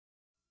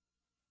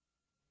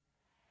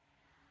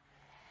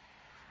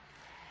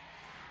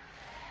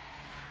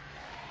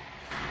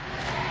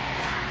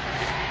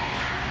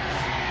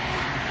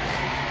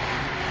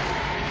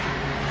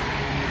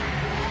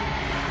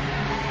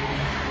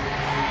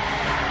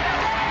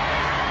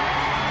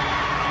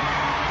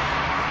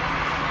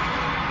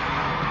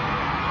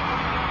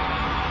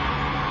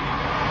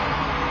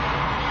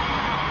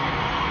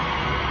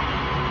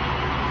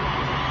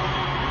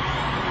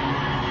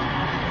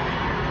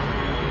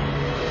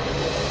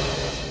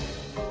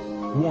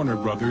Warner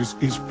Brothers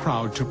is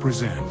proud to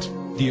present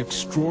the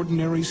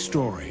extraordinary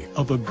story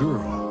of a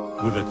girl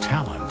with a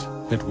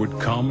talent that would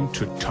come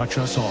to touch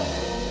us all.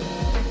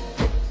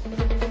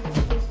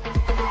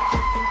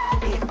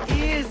 It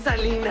is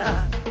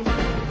Selena.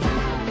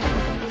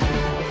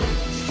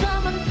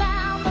 Someone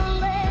found the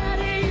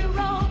letter you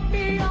wrote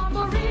me on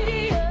the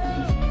radio,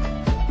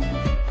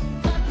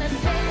 but the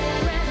sailor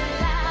read it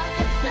loud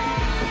and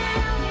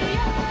sang me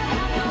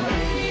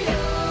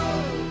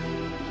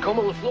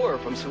Como La Flor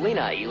from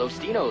Selena y Los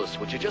Dinos,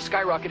 which had just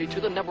skyrocketed to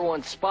the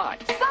 #1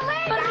 spot.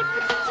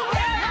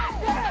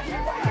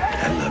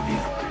 I love you,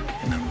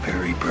 and I'm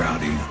very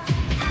proud of you.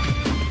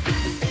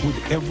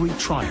 With every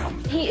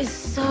triumph He is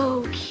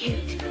so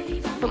cute.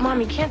 But Mom,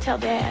 you can't tell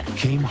Dad.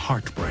 came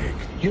heartbreak.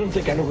 You don't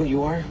think I know who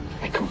you are?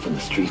 I come from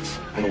the streets.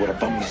 I know what a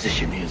bum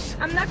musician is.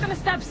 I'm not gonna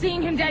stop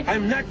seeing him, Dad.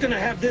 I'm not gonna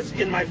have this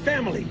in my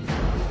family.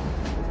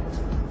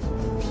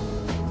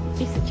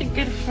 He's such a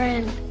good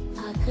friend.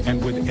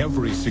 And with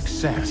every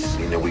success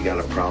You know we got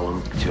a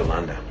problem,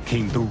 Yolanda.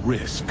 came the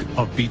risk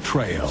of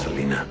betrayal.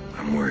 Selena,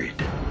 I'm worried.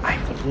 I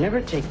would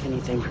never take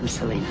anything from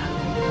Selena.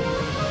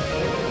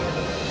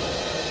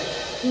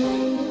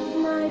 Late at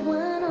night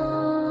when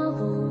all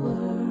the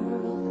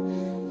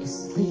world is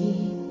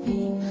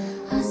sleeping,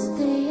 I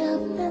stay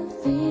up and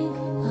think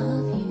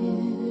of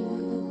you.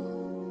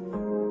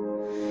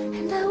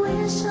 And I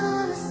wish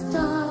on a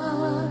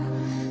star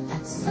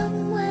that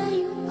somewhere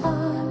you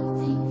are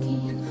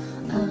thinking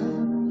of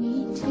me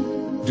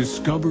too.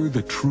 Discover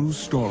the true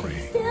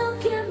story Still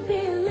can't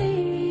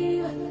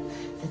believe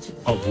that you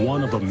of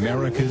one of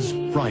America's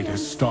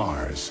brightest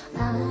stars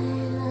I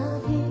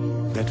love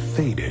you, that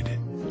faded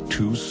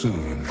too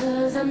soon.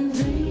 'cause I'm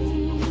dreaming.